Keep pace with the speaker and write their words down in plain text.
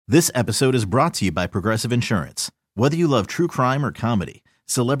This episode is brought to you by Progressive Insurance. Whether you love true crime or comedy,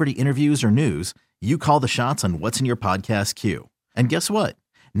 celebrity interviews or news, you call the shots on what's in your podcast queue. And guess what?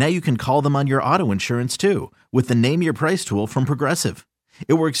 Now you can call them on your auto insurance too with the Name Your Price tool from Progressive.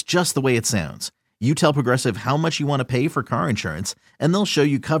 It works just the way it sounds. You tell Progressive how much you want to pay for car insurance, and they'll show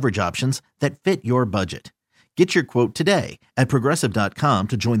you coverage options that fit your budget. Get your quote today at Progressive.com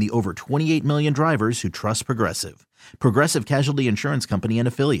to join the over 28 million drivers who trust Progressive. Progressive Casualty Insurance Company and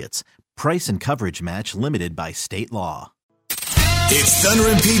Affiliates. Price and coverage match limited by state law. It's Thunder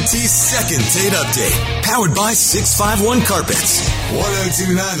and PT's second date update, powered by 651 Carpets.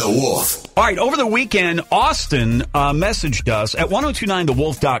 1029 The Wolf. All right, over the weekend, Austin messaged us at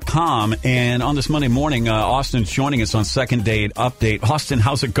 1029thewolf.com, and on this Monday morning, Austin's joining us on second date update. Austin,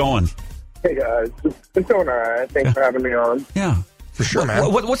 how's it going? Hey guys, it's going all right. Thanks for having me on. Yeah, for sure,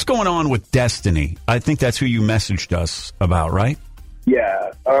 man. What's going on with Destiny? I think that's who you messaged us about, right?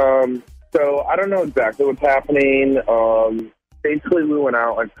 Yeah. So I don't know exactly what's happening. Basically, we went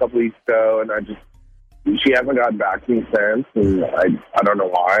out like a couple weeks ago, and she hasn't gotten back to me since, and I don't know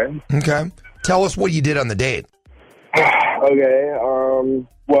why. Okay. Tell us what you did on the date. Okay.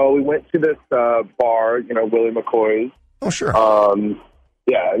 Well, we went to this bar, Willie McCoy's. Oh, sure.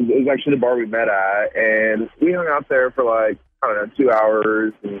 Yeah, it was actually the bar we met at, and we hung out there for 2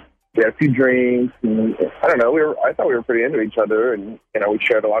 hours, and we had a few drinks, and I don't know, I thought we were pretty into each other, and, we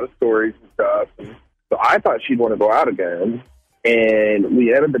shared a lot of stories and stuff, and so I thought she'd want to go out again, and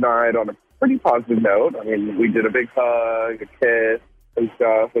we ended the night on a pretty positive note. I mean, we did a big hug, a kiss, and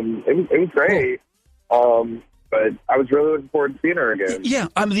stuff, and it was great, but I was really looking forward to seeing her again. Yeah,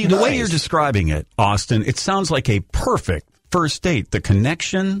 I mean, the way you're describing it, Austin, it sounds like a perfect first date. The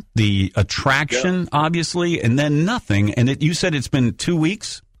connection, the attraction, obviously, and then nothing. And you said it's been 2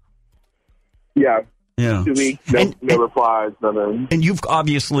 weeks? Yeah. 2 weeks, no replies, nothing. And you've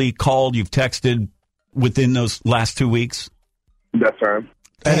obviously called, you've texted within those last 2 weeks? That's right.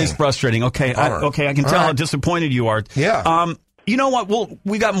 That is frustrating. Okay, I can tell how disappointed you are. Yeah. You know what?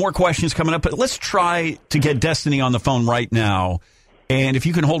 We got more questions coming up, but let's try to get Destiny on the phone right now. And if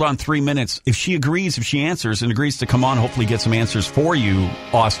you can hold on 3 minutes, if she agrees, if she answers and agrees to come on, hopefully get some answers for you,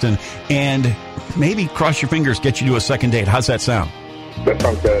 Austin, and maybe cross your fingers, get you to a second date. How's that sound? That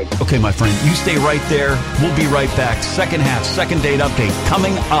sounds good. Okay, my friend, you stay right there. We'll be right back. Second half, second date update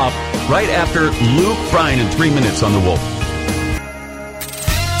coming up right after Luke Bryan in 3 minutes on The Wolf.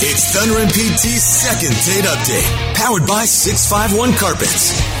 It's Thunder and PT's second date update, powered by 651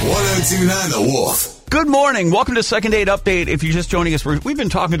 Carpets. 1029 The Wolf. Good morning. Welcome to Second Date Update. If you're just joining us, we've been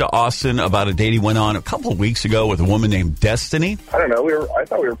talking to Austin about a date he went on a couple of weeks ago with a woman named Destiny. I don't know. I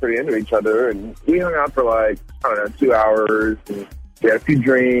thought we were pretty into each other, and we hung out for 2 hours, and we had a few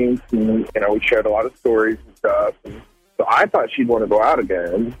drinks, and we shared a lot of stories and stuff. And so I thought she'd want to go out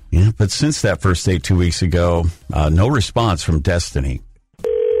again. Yeah, but since that first date 2 weeks ago, no response from Destiny.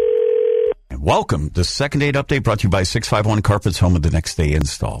 And welcome to Second Date Update, brought to you by 651 Carpets, home of the next day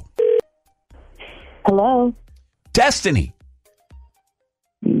install. Hello? Destiny.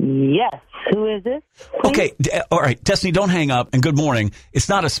 Yes. Who is this? Please? Okay. All right. Destiny, don't hang up. And good morning. It's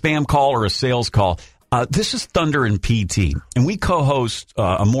not a spam call or a sales call. This is Thunder and PT. And we co-host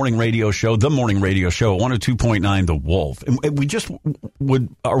a morning radio show, The Morning Radio Show, 102.9 The Wolf. And we just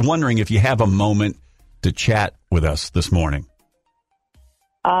are wondering if you have a moment to chat with us this morning.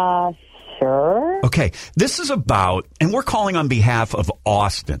 Sure. Okay. This is about, and we're calling on behalf of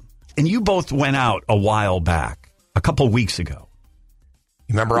Austin. And you both went out a while back, a couple of weeks ago.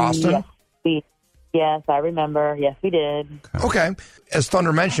 You remember Austin? Yes, I remember. Yes, we did. Okay. As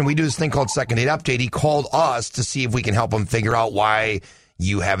Thunder mentioned, we do this thing called Second Date Update. He called us to see if we can help him figure out why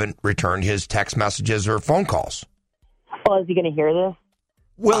you haven't returned his text messages or phone calls. Well, is he going to hear this?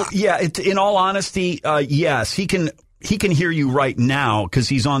 Well, yeah, in all honesty, yes. He can hear you right now because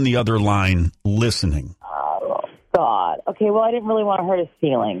he's on the other line listening. Oh, God. Okay, well, I didn't really want to hurt his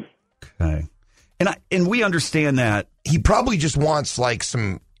feelings. Okay. And we understand that. He probably just wants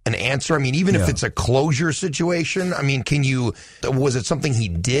an answer. I mean, even if it's a closure situation, I mean, was it something he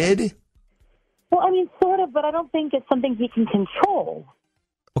did? Well, I mean, sort of, but I don't think it's something he can control.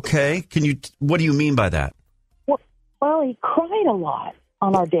 Okay. What do you mean by that? Well, he cried a lot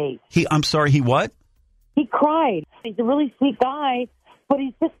on our date. I'm sorry, he what? He cried. He's a really sweet guy, but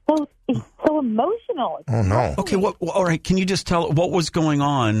he's just so emotional. Oh, no. Okay, all right, can you just tell what was going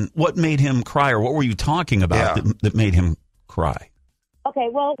on? What made him cry, or what were you talking about that made him cry? Okay,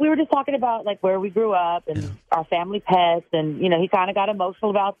 well, we were just talking about, where we grew up and our family pets, and, he kind of got emotional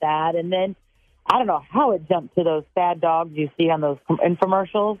about that. And then I don't know how it jumped to those sad dogs you see on those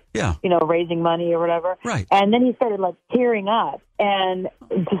infomercials. Yeah. You know, raising money or whatever. Right. And then he started like tearing up and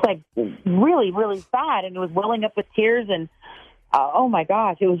just like really, really sad, and it was welling up with tears, and oh my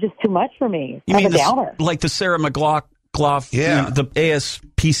gosh, it was just too much for me. You I'm mean a downer. like the Sarah McLaughlin, Yeah. the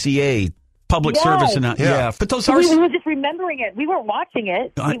ASPCA public service, and but those are. We were just remembering it. We weren't watching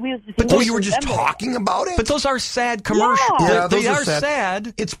it. You were just talking about it? But those are sad commercials. Yeah, They those are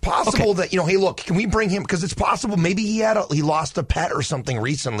sad. It's possible that, hey, look, can we bring him? Because it's possible maybe he lost a pet or something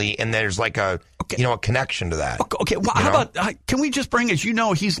recently, and there's like a connection to that. Okay, well, how about, can we just bring, as you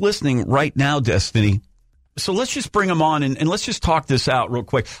know, he's listening right now, Destiny. So let's just bring him on, and let's just talk this out real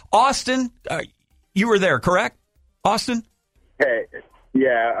quick. Austin, you were there, correct? Austin? Hey,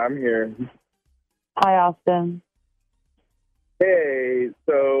 yeah, I'm here. Hi, Austin. Hey,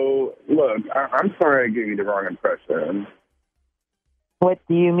 so, look, I'm sorry I gave you the wrong impression. What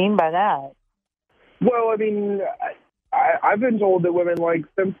do you mean by that? Well, I mean, I've been told that women like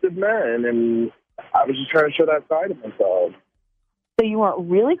sensitive men, and I was just trying to show that side of myself. So you weren't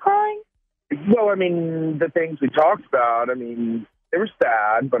really crying? Well, I mean, the things we talked about, I mean, they were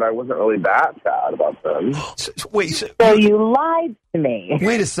sad, but I wasn't really that sad about them. So you lied to me.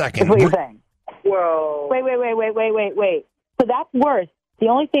 Wait a second. Is what you're saying. Well... Wait. So that's worse. The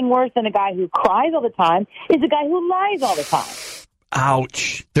only thing worse than a guy who cries all the time is a guy who lies all the time.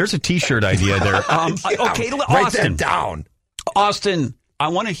 Ouch. There's a T-shirt idea there. Okay, Austin. Write that down. Austin, I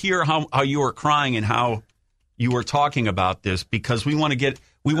want to hear how you were crying and how you were talking about this, because we want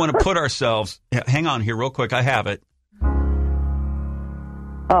to put ourselves... Hang on here real quick. I have it.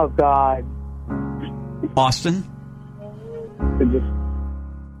 Oh, God. Austin?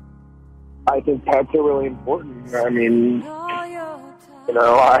 I think pets are really important. I mean,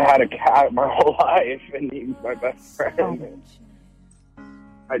 I had a cat my whole life, and he was my best friend.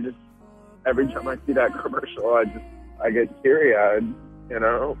 Every time I see that commercial, I get teary-eyed, I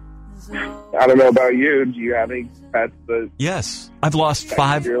don't know about you. Do you have any pets that... Yes. I've lost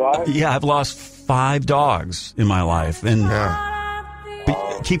 5... your life? Yeah, I've lost 5 dogs in my life. And but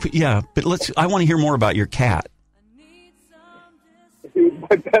I want to hear more about your cat. He was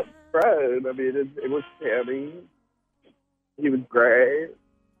my best friend. I mean, it was Sammy. He was great.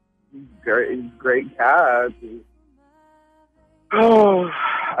 He's a great cat.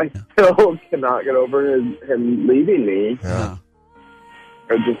 I still cannot get over him leaving me. Yeah.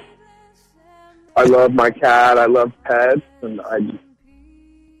 I love my cat. I love pets, and I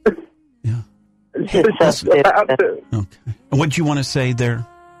just... Yeah. Just about it. Okay. And what do you want to say there,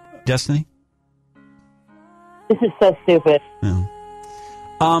 Destiny? This is so stupid. Yeah.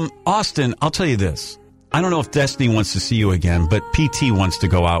 Austin, I'll tell you this. I don't know if Destiny wants to see you again, but PT wants to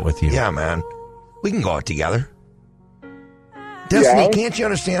go out with you. Yeah, man. We can go out together. Destiny, Yeah. Can't you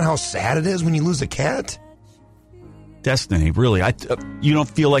understand how sad it is when you lose a cat? Destiny, really? You don't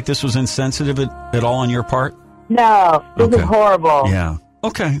feel like this was insensitive at all on your part? No, this is Okay. horrible. Yeah.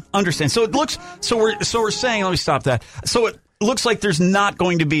 Okay. Understand. So it looks. So we're saying. Let me stop that. So it looks like there's not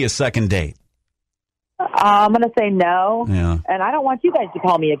going to be a second date. I'm going to say no. Yeah. And I don't want you guys to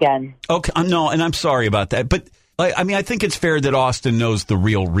call me again. Okay. No, and I'm sorry about that. But I mean, I think it's fair that Austin knows the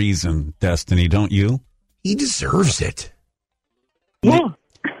real reason, Destiny, don't you? He deserves it. Yeah.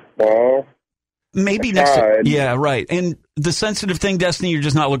 Well, Maybe I next. tried. Yeah. Right. And the sensitive thing, Destiny, you're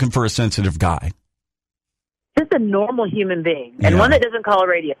just not looking for a sensitive guy. Just a normal human being, and Yeah. one that doesn't call a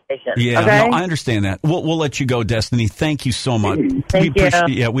radio station. Yeah. Okay? No, I understand that. We'll let you go, Destiny. Thank you so much. Thank we you. appreciate.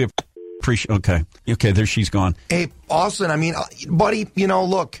 Yeah. We appreciate. Okay. There she's gone. Hey, Austin, I mean, buddy,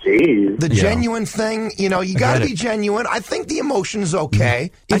 look, geez. the Yeah. genuine thing, you got get to it. be genuine. I think the emotion is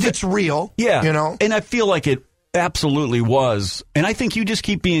okay if it's real. Yeah. You And I feel like it absolutely was. And I think you just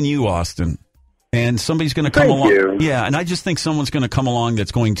keep being you, Austin. And somebody's going to come Thank along. you. Yeah. And I just think someone's going to come along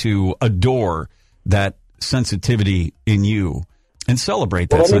that's going to adore that sensitivity in you and celebrate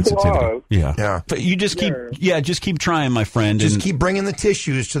that Well, that means a sensitivity. lot. Yeah. Yeah. But you just just keep trying, my friend. Just and, keep bringing the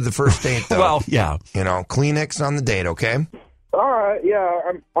tissues to the first date, though. well, yeah. Kleenex on the date, okay? All right,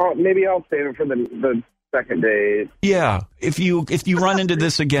 yeah. Maybe I'll save it for the second date. Yeah. If you run into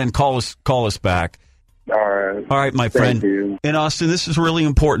this again, call us back. All right. All right, my Thank friend. you. And Austin, this is really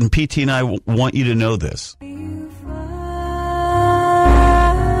important. PT and I want you to know this.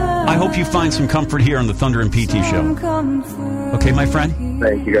 I hope you find some comfort here on the Thunder and PT show. Okay, my friend?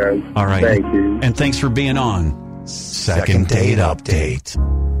 Thank you, guys. All right. Thank you. And thanks for being on Second Date Update.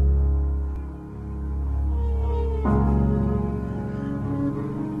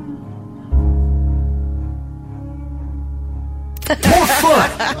 More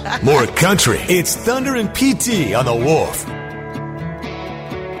fun, more country. It's Thunder and PT on the Wolf.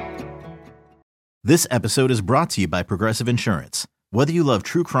 This episode is brought to you by Progressive Insurance. Whether you love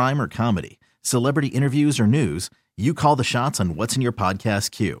true crime or comedy, celebrity interviews or news, you call the shots on what's in your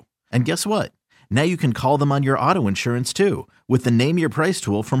podcast queue. And guess what? Now you can call them on your auto insurance too with the Name Your Price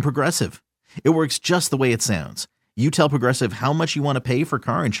tool from Progressive. It works just the way it sounds. You tell Progressive how much you want to pay for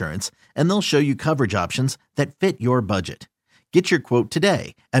car insurance, and they'll show you coverage options that fit your budget. Get your quote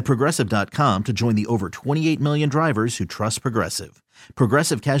today at Progressive.com to join the over 28 million drivers who trust Progressive.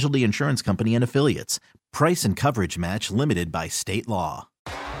 Progressive Casualty Insurance Company and Affiliates. Price and coverage match limited by state law.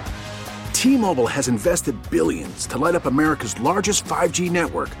 T-Mobile has invested billions to light up America's largest 5G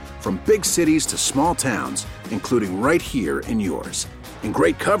network, from big cities to small towns, including right here in yours. And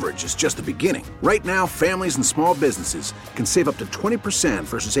great coverage is just the beginning. Right now, families and small businesses can save up to 20%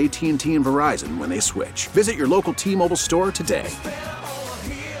 versus AT&T and Verizon when they switch. Visit your local T-Mobile store today.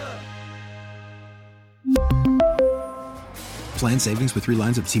 Plan savings with 3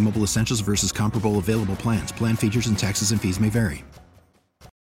 lines of T-Mobile Essentials versus comparable available plans. Plan features and taxes and fees may vary.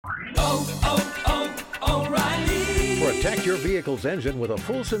 Protect your vehicle's engine with a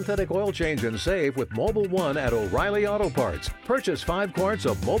full synthetic oil change and save with Mobil 1 at O'Reilly Auto Parts. Purchase 5 quarts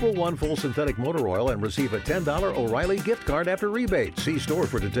of Mobil 1 full synthetic motor oil and receive a $10 O'Reilly gift card after rebate. See store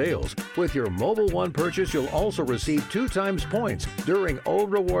for details. With your Mobil 1 purchase, you'll also receive 2 times points during O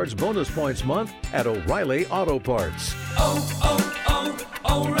Rewards Bonus Points Month at O'Reilly Auto Parts.